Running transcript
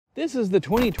This is the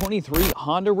 2023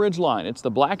 Honda Ridgeline. It's the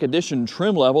Black Edition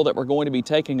trim level that we're going to be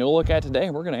taking a look at today.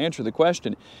 We're going to answer the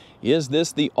question, is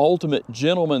this the ultimate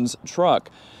gentleman's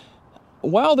truck?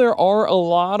 While there are a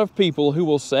lot of people who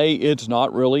will say it's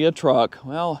not really a truck,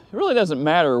 well, it really doesn't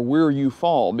matter where you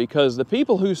fall, because the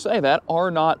people who say that are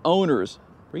not owners.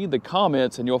 Read the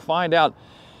comments and you'll find out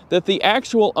that the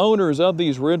actual owners of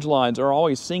these Ridgelines are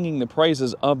always singing the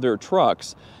praises of their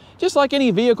trucks. Just like any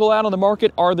vehicle out on the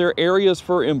market, are there areas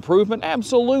for improvement?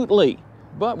 Absolutely.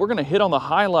 But we're going to hit on the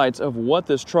highlights of what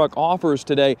this truck offers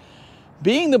today.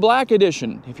 Being the Black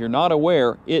Edition, if you're not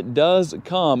aware, it does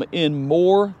come in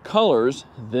more colors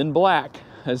than black,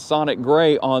 as Sonic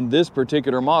Gray on this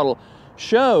particular model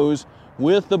shows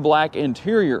with the black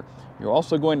interior. You're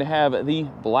also going to have the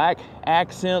black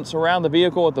accents around the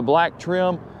vehicle with the black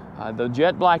trim, the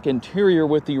jet black interior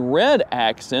with the red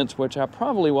accents, which I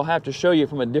probably will have to show you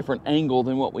from a different angle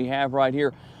than what we have right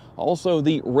here. Also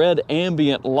the red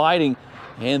ambient lighting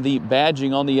and the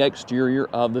badging on the exterior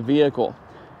of the vehicle.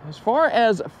 As far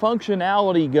as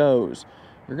functionality goes,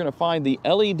 you're going to find the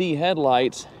LED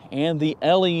headlights and the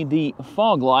LED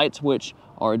fog lights, which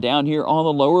are down here on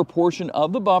the lower portion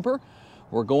of the bumper.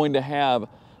 We're going to have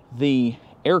the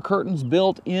air curtains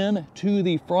built in to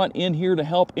the front end here to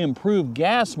help improve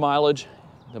gas mileage.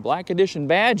 The Black Edition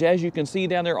badge, as you can see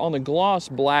down there on the gloss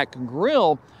black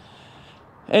grille.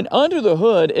 And under the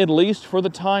hood, at least for the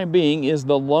time being, is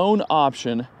the lone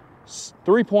option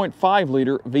 3.5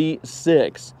 liter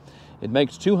V6. It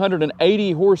makes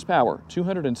 280 horsepower,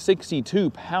 262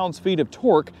 pounds-feet of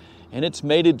torque, and it's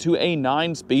mated to a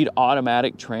 9-speed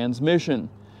automatic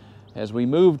transmission. As we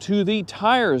move to the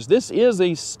tires, this is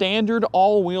a standard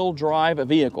all-wheel drive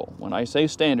vehicle. When I say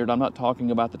standard, I'm not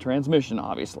talking about the transmission,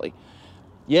 obviously.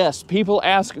 Yes, people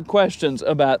ask questions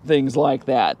about things like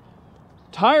that.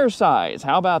 Tire size,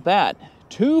 how about that?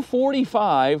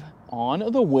 245 on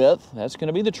the width. That's going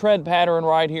to be the tread pattern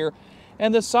right here.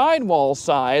 And the sidewall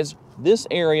size, this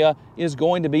area is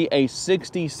going to be a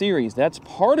 60 series. That's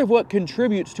part of what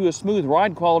contributes to a smooth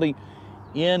ride quality,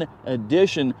 in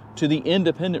addition to the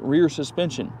independent rear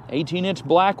suspension. 18-inch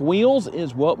black wheels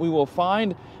is what we will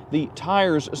find the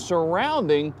tires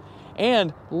surrounding.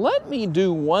 And let me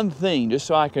do one thing just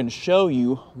so I can show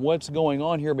you what's going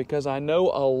on here, because I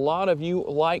know a lot of you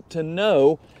like to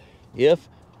know if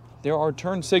there are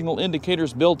turn signal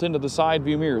indicators built into the side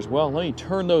view mirrors. Well, let me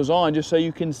turn those on just so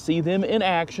you can see them in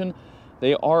action.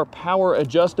 They are power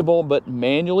adjustable but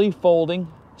manually folding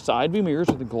side view mirrors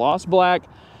with the gloss black.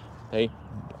 They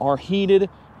are heated,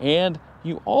 and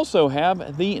you also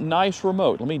have the nice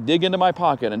remote. Let me dig into my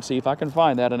pocket and see if I can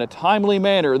find that in a timely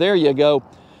manner. There you go.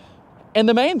 And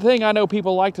the main thing I know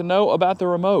people like to know about the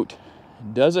remote,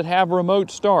 does it have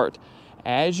remote start?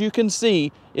 As you can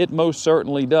see, it most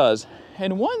certainly does.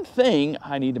 And one thing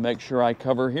I need to make sure I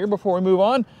cover here before we move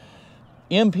on,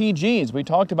 MPGs. We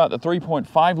talked about the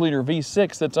 3.5 liter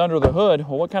V6 that's under the hood.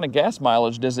 Well, what kind of gas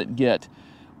mileage does it get?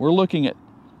 We're looking at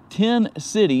 10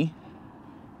 city.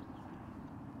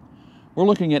 We're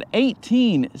looking at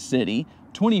 18 city,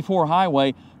 24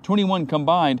 highway, 21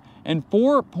 combined, and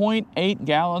 4.8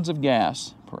 gallons of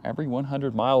gas per every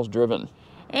 100 miles driven.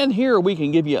 And here we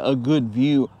can give you a good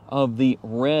view of the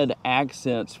red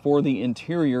accents for the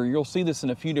interior. You'll see this in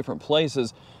a few different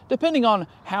places, depending on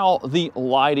how the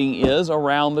lighting is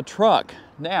around the truck.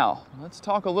 Now, let's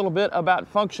talk a little bit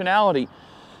about functionality.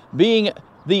 Being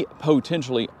the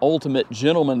potentially ultimate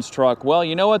gentleman's truck, well,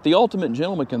 you know what? The ultimate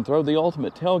gentleman can throw the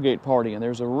ultimate tailgate party, and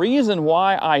there's a reason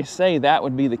why I say that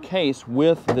would be the case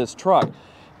with this truck.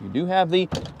 You do have the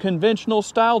conventional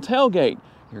style tailgate.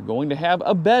 You're going to have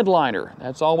a bed liner.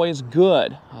 That's always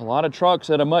good. A lot of trucks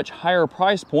at a much higher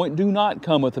price point do not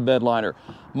come with a bed liner.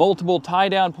 Multiple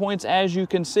tie-down points, as you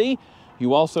can see.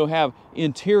 You also have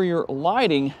interior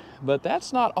lighting, but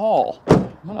that's not all. I'm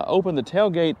going to open the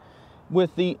tailgate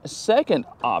with the second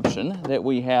option that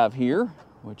we have here,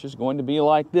 which is going to be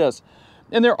like this.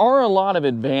 And there are a lot of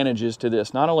advantages to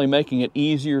this, not only making it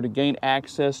easier to gain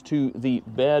access to the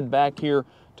bed back here,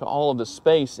 to all of the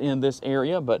space in this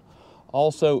area, but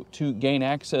also to gain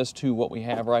access to what we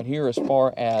have right here as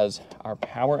far as our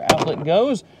power outlet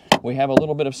goes. We have a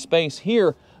little bit of space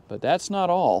here, but that's not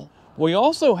all. We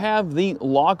also have the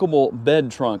lockable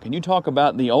bed trunk, and you talk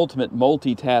about the ultimate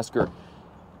multitasker.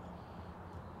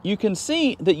 You can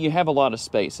see that you have a lot of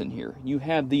space in here. You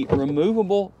have the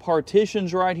removable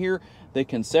partitions right here that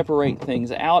can separate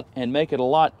things out and make it a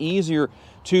lot easier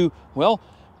to, well,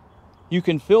 you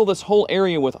can fill this whole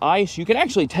area with ice. You can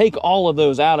actually take all of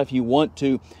those out if you want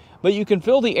to, but you can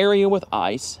fill the area with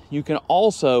ice. You can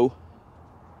also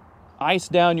ice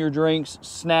down your drinks,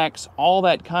 snacks, all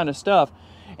that kind of stuff.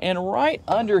 And right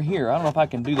under here, I don't know if I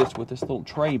can do this with this little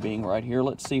tray being right here.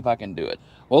 Let's see if I can do it.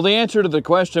 Well, the answer to the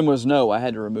question was no. I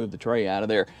had to remove the tray out of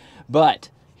there. But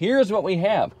here's what we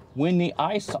have. When the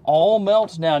ice all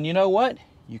melts down, you know what?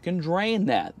 You can drain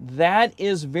that. That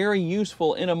is very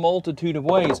useful in a multitude of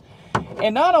ways.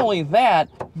 And not only that,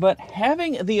 but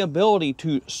having the ability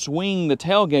to swing the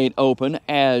tailgate open,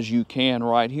 as you can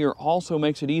right here, also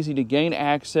makes it easy to gain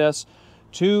access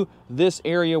to this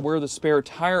area where the spare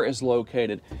tire is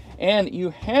located. And you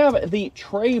have the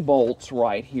tray bolts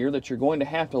right here that you're going to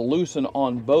have to loosen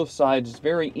on both sides. It's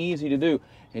very easy to do.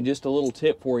 And just a little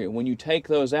tip for you, when you take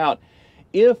those out,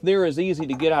 if they're as easy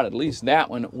to get out, at least that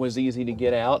one was easy to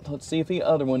get out. Let's see if the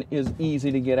other one is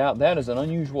easy to get out. That is an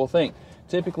unusual thing.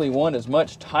 Typically one is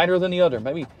much tighter than the other.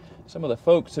 Maybe some of the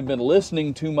folks have been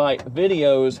listening to my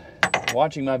videos,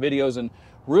 watching my videos, and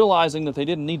realizing that they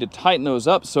didn't need to tighten those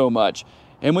up so much.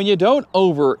 And when you don't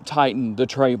over tighten the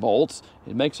tray bolts,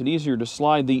 it makes it easier to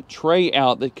slide the tray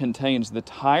out that contains the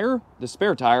tire, the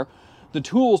spare tire, the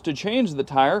tools to change the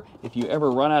tire. If you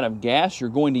ever run out of gas, you're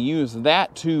going to use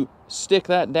that to stick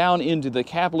that down into the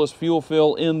capless fuel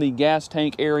fill in the gas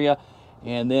tank area,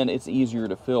 and then it's easier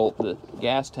to fill the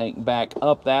gas tank back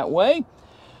up that way.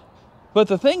 But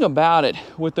the thing about it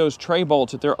with those tray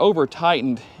bolts, if they're over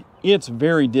tightened, it's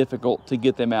very difficult to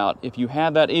get them out. If you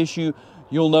have that issue,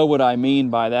 you'll know what I mean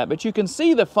by that. But you can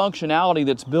see the functionality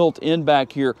that's built in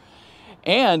back here.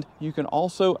 And you can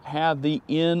also have the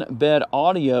in-bed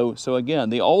audio. So again,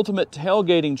 the ultimate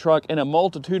tailgating truck in a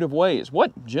multitude of ways.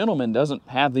 What gentleman doesn't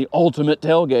have the ultimate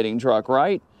tailgating truck,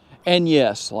 right? And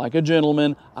yes, like a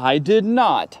gentleman, I did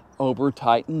not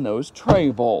over-tighten those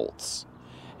tray bolts.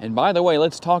 And by the way,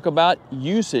 let's talk about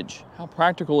usage. How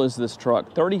practical is this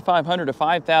truck? 3,500 to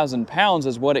 5,000 pounds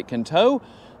is what it can tow.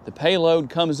 The payload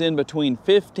comes in between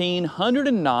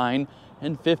 1,509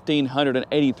 and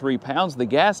 1,583 pounds. The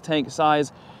gas tank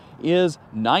size is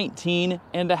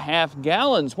 19.5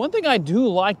 gallons. One thing I do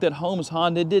like that Holmes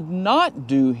Honda did not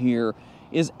do here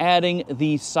is adding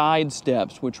the side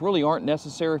steps, which really aren't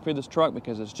necessary for this truck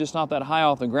because it's just not that high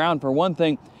off the ground, for one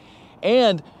thing.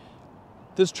 And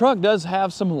this truck does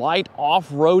have some light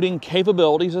off-roading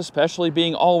capabilities, especially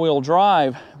being all-wheel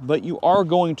drive, but you are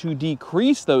going to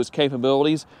decrease those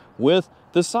capabilities with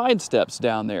the side steps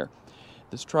down there.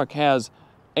 This truck has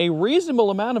a reasonable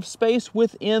amount of space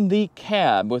within the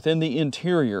cab, within the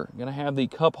interior. You're going to have the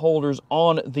cup holders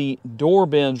on the door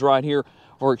bins right here,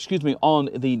 or excuse me, on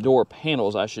the door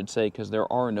panels, I should say, because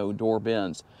there are no door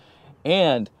bins.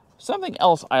 And something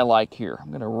else I like here, I'm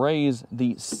going to raise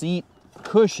the seat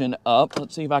cushion up.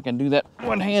 Let's see if I can do that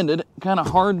one-handed. Kind of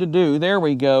hard to do. There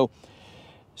we go.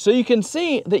 So you can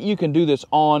see that you can do this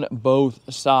on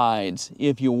both sides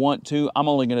if you want to. I'm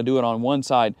only going to do it on one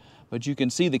side, but you can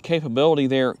see the capability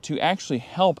there to actually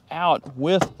help out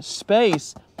with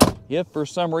space. If for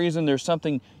some reason there's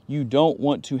something you don't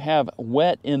want to have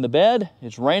wet in the bed,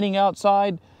 it's raining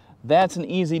outside, that's an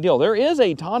easy deal. There is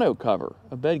a tonneau cover,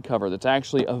 a bed cover, that's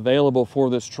actually available for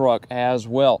this truck as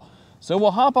well. So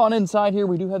we'll hop on inside here.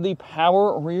 We do have the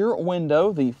power rear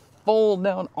window, the fold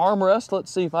down armrest.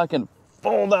 Let's see if I can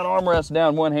fold that armrest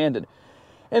down one-handed.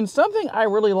 And something I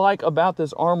really like about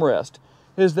this armrest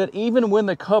is that even when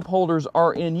the cup holders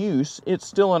are in use, it's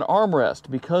still an armrest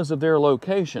because of their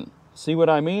location. See what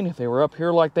I mean? If they were up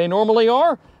here like they normally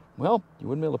are, well, you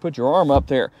wouldn't be able to put your arm up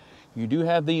there. You do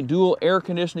have the dual air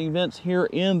conditioning vents here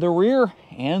in the rear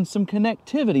and some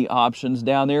connectivity options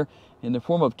down there in the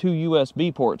form of 2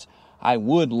 USB ports. I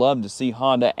would love to see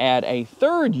Honda add a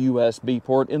third USB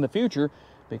port in the future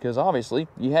because obviously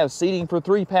you have seating for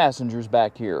 3 passengers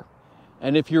back here.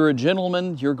 And if you're a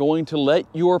gentleman, you're going to let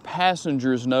your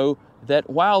passengers know that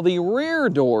while the rear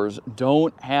doors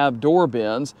don't have door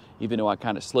bins, even though I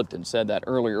kind of slipped and said that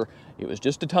earlier, it was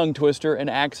just a tongue twister, an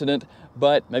accident,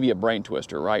 but maybe a brain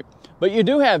twister, right? But you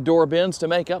do have door bins to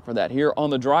make up for that here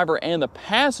on the driver and the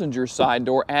passenger side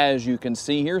door, as you can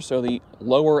see here. So the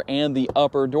lower and the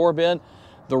upper door bin,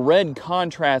 the red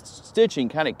contrast stitching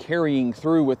kind of carrying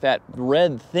through with that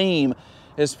red theme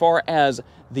as far as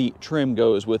the trim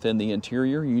goes within the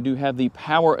interior. You do have the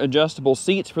power adjustable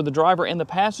seats for the driver and the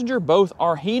passenger. Both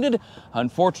are heated.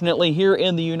 Unfortunately, here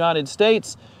in the United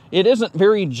States, it isn't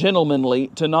very gentlemanly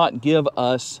to not give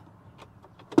us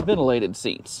ventilated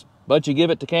seats, but you give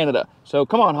it to Canada. So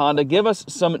come on, Honda, give us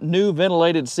some new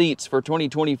ventilated seats for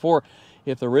 2024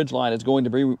 if the Ridgeline is going to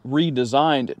be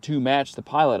redesigned to match the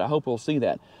Pilot. I hope we'll see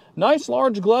that. Nice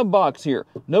large glove box here.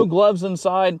 No gloves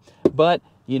inside, but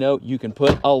you know, you can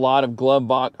put a lot of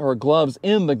gloves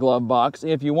in the glove box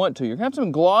if you want to. You have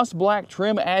some gloss black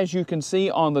trim, as you can see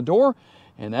on the door,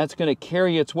 and that's going to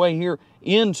carry its way here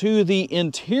into the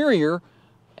interior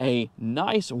a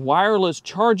nice wireless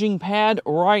charging pad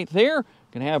right there.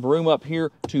 Can have room up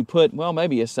here to put, well,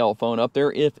 maybe a cell phone up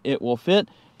there if it will fit.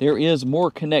 There is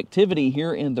more connectivity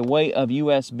here in the way of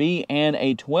USB and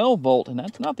a 12 volt, and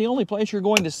that's not the only place you're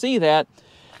going to see that.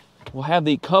 We'll have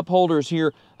the cup holders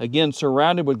here, again,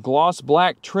 surrounded with gloss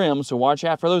black trim, so watch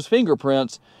out for those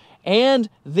fingerprints, and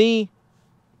the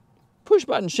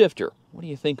push-button shifter. What do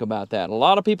you think about that? A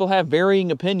lot of people have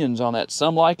varying opinions on that.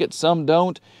 Some like it, some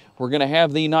don't. We're going to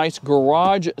have the nice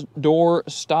garage door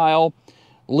style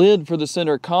lid for the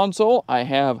center console. I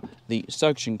have the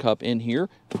suction cup in here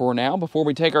for now. Before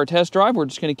we take our test drive, we're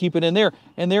just going to keep it in there.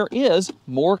 And there is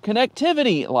more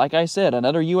connectivity. Like I said,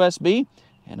 another USB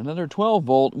and another 12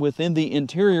 volt within the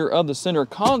interior of the center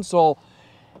console.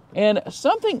 And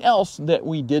something else that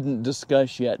we didn't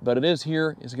discuss yet, but it is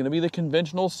here, is going to be the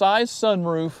conventional size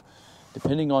sunroof.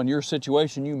 Depending on your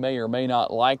situation, you may or may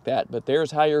not like that, but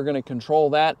there's how you're going to control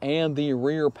that, and the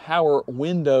rear power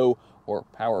window, or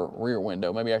power rear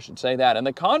window, maybe I should say that. And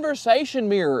the conversation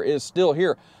mirror is still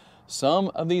here. Some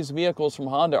of these vehicles from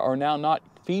Honda are now not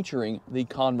featuring the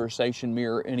conversation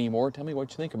mirror anymore. Tell me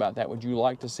what you think about that. Would you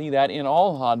like to see that in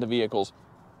all Honda vehicles?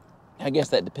 I guess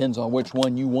that depends on which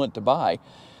one you want to buy.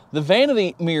 The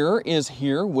vanity mirror is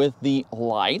here with the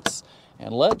lights.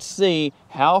 And let's see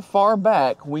how far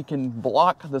back we can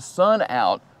block the sun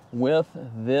out with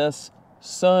this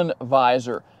sun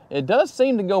visor. It does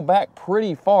seem to go back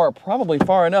pretty far, probably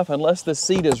far enough, unless the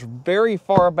seat is very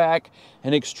far back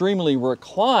and extremely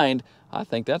reclined. I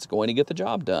think that's going to get the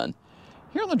job done.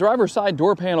 Here on the driver's side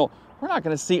door panel, we're not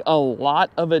going to see a lot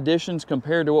of additions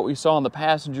compared to what we saw on the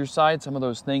passenger side. Some of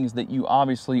those things that you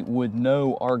obviously would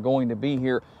know are going to be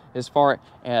here, as far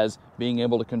as being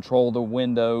able to control the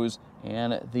windows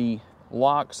and the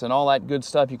locks and all that good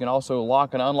stuff. You can also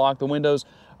lock and unlock the windows.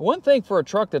 One thing for a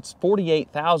truck that's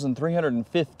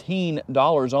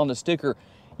 $48,315 on the sticker,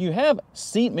 you have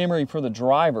seat memory for the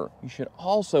driver. You should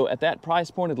also, at that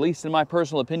price point, at least in my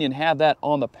personal opinion, have that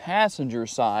on the passenger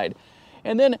side.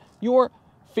 And then your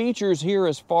features here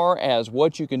as far as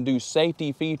what you can do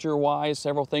safety feature wise,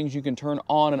 several things you can turn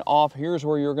on and off. Here's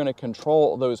where you're going to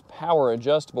control those power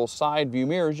adjustable side view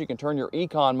mirrors. You can turn your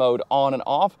econ mode on and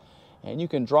off, and you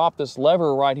can drop this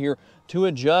lever right here to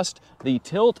adjust the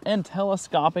tilt and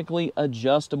telescopically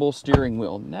adjustable steering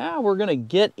wheel. Now we're going to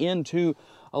get into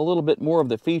a little bit more of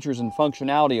the features and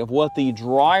functionality of what the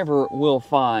driver will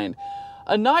find.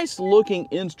 A nice looking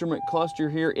instrument cluster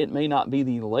here. It may not be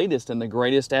the latest and the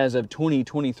greatest as of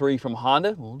 2023 from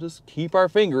Honda. We'll just keep our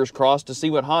fingers crossed to see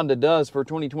what Honda does for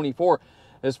 2024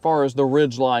 as far as the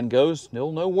Ridgeline goes.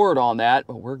 Still no word on that,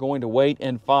 but we're going to wait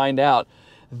and find out.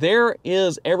 There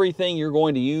is everything you're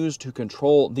going to use to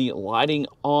control the lighting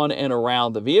on and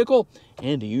around the vehicle,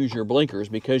 and to use your blinkers,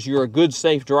 because you're a good,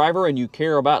 safe driver and you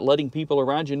care about letting people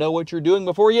around you know what you're doing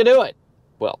before you do it.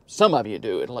 Well, some of you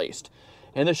do at least.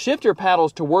 And the shifter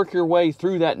paddles to work your way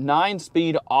through that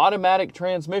 9-speed automatic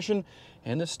transmission,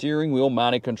 and the steering wheel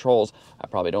mounted controls. I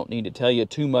probably don't need to tell you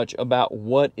too much about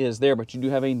what is there, but you do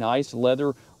have a nice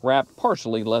leather-wrapped,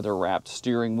 partially leather-wrapped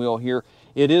steering wheel here.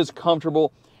 It is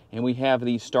comfortable, and we have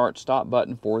the start-stop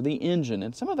button for the engine.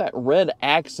 And some of that red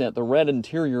accent, the red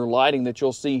interior lighting that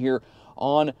you'll see here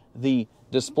on the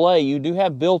display, you do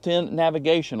have built-in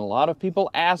navigation. A lot of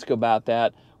people ask about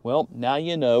that. Well, now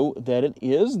you know that it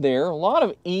is there. A lot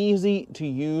of easy to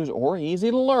use or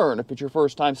easy to learn if it's your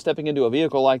first time stepping into a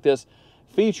vehicle like this.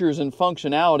 Features and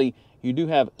functionality, you do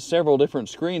have several different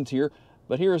screens here,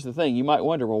 but here's the thing. You might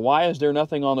wonder, well, why is there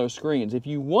nothing on those screens? If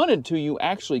you wanted to, you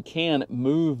actually can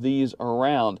move these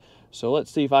around. So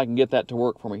let's see if I can get that to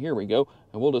work for me. Here we go.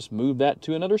 And we'll just move that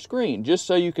to another screen just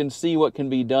so you can see what can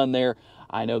be done there.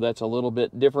 I know that's a little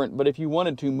bit different, but if you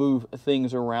wanted to move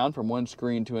things around from one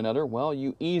screen to another, well,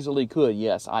 you easily could.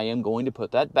 Yes, I am going to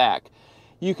put that back.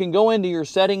 You can go into your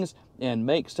settings and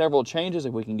make several changes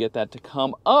if we can get that to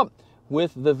come up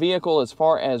with the vehicle as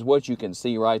far as what you can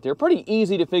see right there. Pretty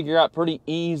easy to figure out, pretty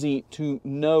easy to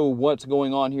know what's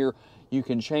going on here. You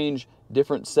can change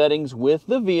different settings with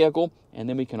the vehicle, and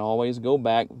then we can always go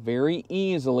back very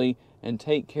easily and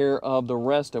take care of the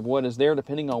rest of what is there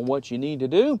depending on what you need to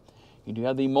do. You do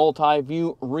have the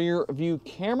multi-view rear view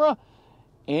camera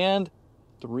and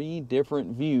 3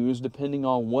 different views depending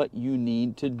on what you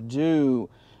need to do.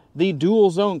 The dual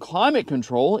zone climate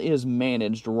control is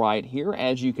managed right here.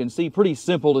 As you can see, pretty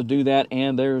simple to do that,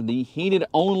 and they're the heated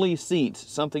only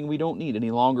seats, something we don't need any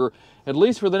longer, at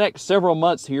least for the next several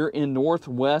months here in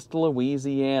Northwest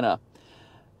Louisiana.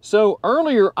 So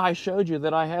earlier I showed you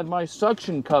that I had my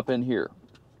suction cup in here.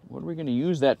 What are we going to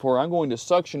use that for? I'm going to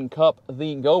suction cup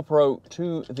the GoPro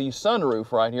to the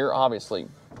sunroof right here. Obviously,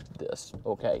 this.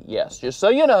 Okay, yes, just so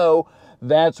you know,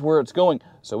 that's where it's going.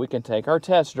 So we can take our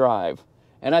test drive.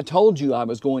 And I told you I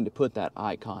was going to put that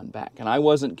icon back, and I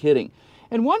wasn't kidding.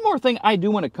 And one more thing I do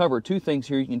want to cover, two things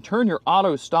here. You can turn your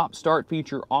auto stop start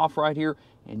feature off right here,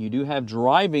 and you do have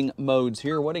driving modes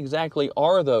here. What exactly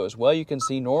are those? Well, you can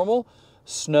see normal,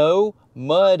 snow,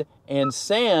 mud, and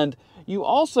sand. You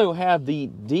also have the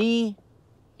D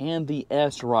and the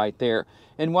S right there.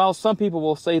 And while some people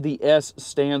will say the S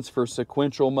stands for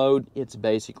sequential mode, it's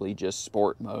basically just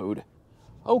sport mode.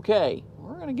 Okay,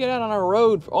 we're gonna get out on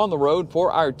the road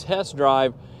for our test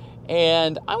drive,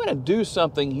 and I'm gonna do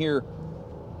something here.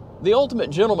 The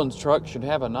ultimate gentleman's truck should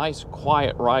have a nice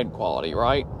quiet ride quality,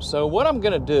 right? So what I'm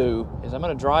gonna do is I'm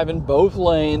gonna drive in both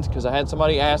lanes, because I had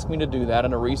somebody ask me to do that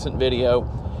in a recent video,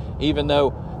 even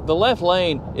though the left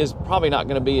lane is probably not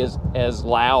gonna be as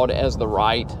loud as the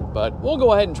right, but we'll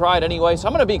go ahead and try it anyway. So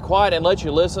I'm gonna be quiet and let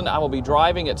you listen. I will be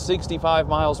driving at 65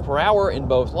 miles per hour in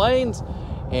both lanes,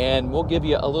 and we'll give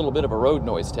you a little bit of a road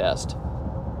noise test.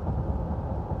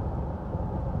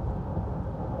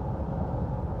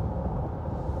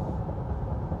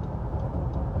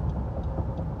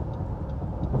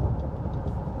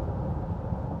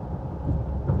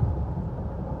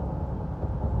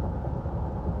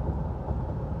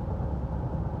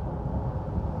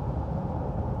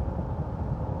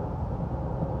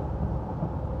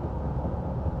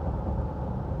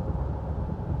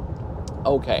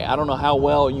 Okay, I don't know how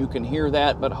well you can hear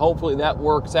that, but hopefully that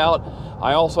works out.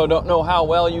 I also don't know how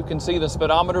well you can see the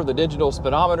speedometer, the digital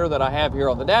speedometer that I have here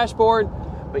on the dashboard.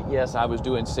 But yes, I was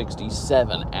doing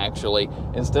 67 actually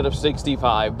instead of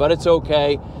 65, but it's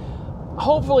okay.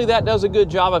 Hopefully that does a good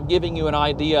job of giving you an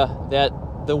idea that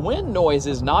the wind noise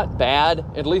is not bad,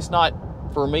 at least not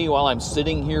for me while I'm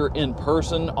sitting here in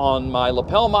person on my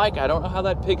lapel mic. I don't know how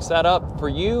that picks that up for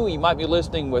you. You might be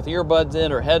listening with earbuds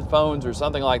in or headphones or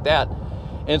something like that.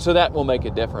 And so that will make a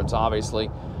difference, obviously.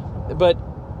 But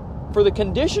for the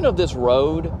condition of this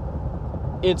road,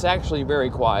 it's actually very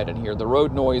quiet in here. The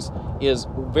road noise is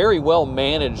very well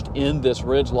managed in this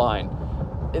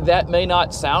Ridgeline. That may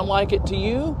not sound like it to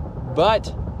you,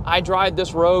 but I drive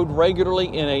this road regularly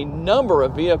in a number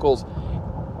of vehicles,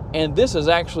 and this is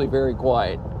actually very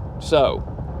quiet. So,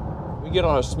 we get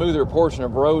on a smoother portion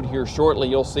of road here shortly,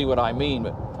 you'll see what I mean.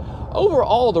 But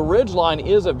overall, the Ridgeline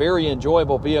is a very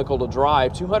enjoyable vehicle to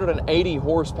drive. 280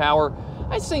 horsepower.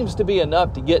 That seems to be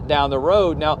enough to get down the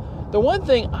road. Now, the one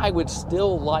thing I would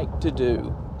still like to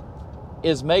do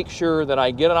is make sure that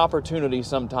I get an opportunity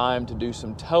sometime to do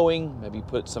some towing, maybe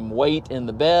put some weight in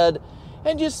the bed,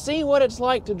 and just see what it's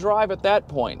like to drive at that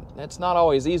point. That's not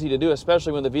always easy to do,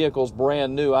 especially when the vehicle's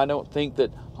brand new. I don't think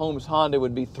that Holmes Honda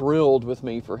would be thrilled with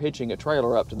me for hitching a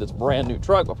trailer up to this brand new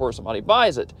truck before somebody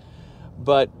buys it.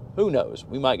 But who knows?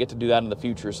 We might get to do that in the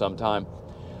future sometime.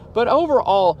 But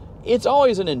overall, it's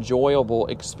always an enjoyable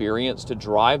experience to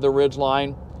drive the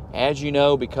Ridgeline. As you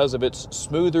know, because of its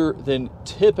smoother than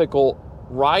typical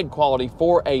ride quality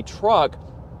for a truck,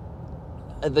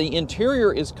 the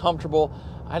interior is comfortable.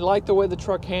 I like the way the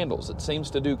truck handles. It seems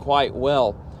to do quite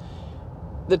well.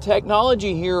 The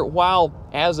technology here, while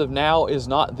as of now is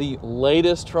not the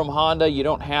latest from Honda, you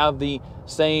don't have the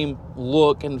same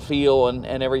look and feel and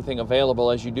everything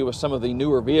available as you do with some of the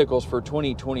newer vehicles for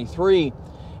 2023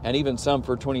 and even some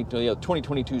for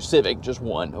 2022 Civic, just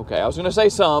one. Okay, I was going to say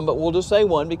some, but we'll just say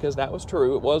one because that was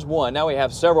true. It was one. Now we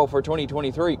have several for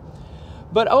 2023.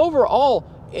 But overall,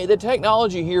 the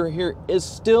technology here is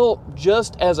still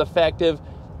just as effective.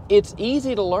 It's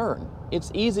easy to learn.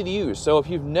 It's easy to use. So if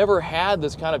you've never had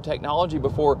this kind of technology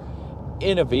before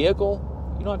in a vehicle,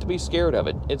 you don't have to be scared of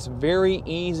it. It's very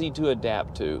easy to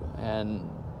adapt to. And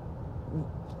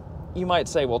you might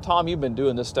say, well, Tom, you've been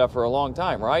doing this stuff for a long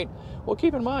time, right? Well,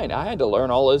 keep in mind, I had to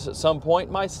learn all this at some point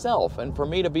myself. And for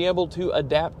me to be able to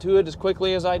adapt to it as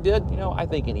quickly as I did, I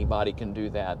think anybody can do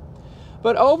that.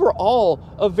 But overall,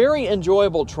 a very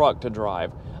enjoyable truck to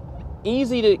drive.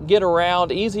 Easy to get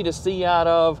around, easy to see out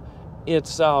of.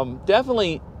 It's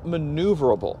definitely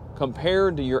maneuverable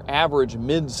compared to your average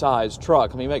mid-size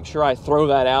truck. Let me make sure I throw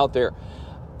that out there.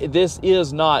 This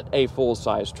is not a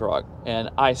full-size truck. And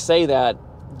I say that,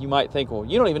 you might think, well,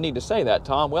 you don't even need to say that,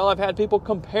 Tom. Well, I've had people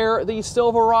compare the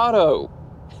Silverado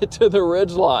to the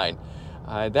Ridgeline.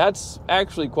 That's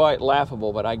actually quite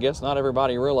laughable, but I guess not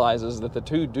everybody realizes that the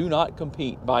two do not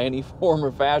compete by any form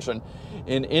or fashion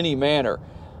in any manner.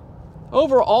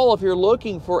 Overall, if you're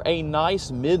looking for a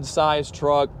nice mid-sized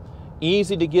truck,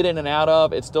 easy to get in and out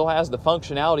of, it still has the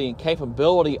functionality and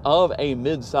capability of a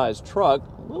mid-sized truck,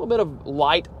 a little bit of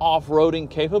light off-roading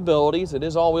capabilities. It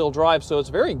is all-wheel drive, so it's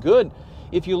very good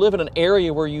if you live in an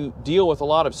area where you deal with a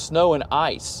lot of snow and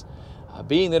ice.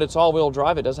 Being that it's all-wheel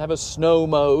drive, it does have a snow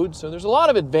mode, so there's a lot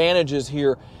of advantages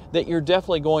here that you're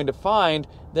definitely going to find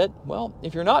that, well,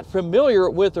 if you're not familiar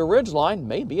with the Ridgeline,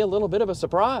 may be a little bit of a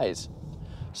surprise.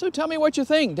 So tell me what you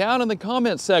think down in the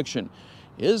comments section.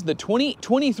 Is the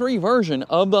 2023 version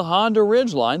of the Honda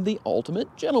Ridgeline the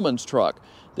ultimate gentleman's truck?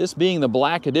 This being the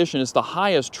black edition, is the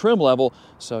highest trim level,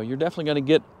 so you're definitely going to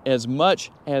get as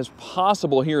much as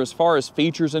possible here as far as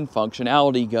features and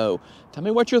functionality go. Tell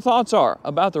me what your thoughts are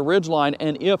about the Ridgeline,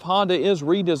 and if Honda is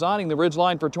redesigning the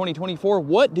Ridgeline for 2024,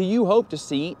 what do you hope to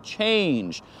see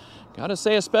change? Gotta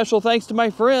say a special thanks to my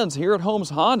friends here at Holmes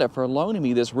Honda for loaning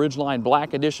me this Ridgeline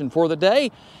Black Edition for the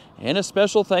day. And a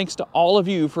special thanks to all of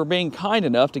you for being kind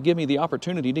enough to give me the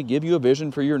opportunity to give you a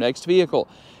vision for your next vehicle.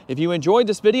 If you enjoyed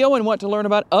this video and want to learn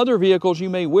about other vehicles you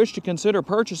may wish to consider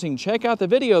purchasing, check out the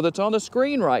video that's on the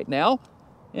screen right now,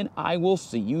 and I will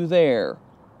see you there.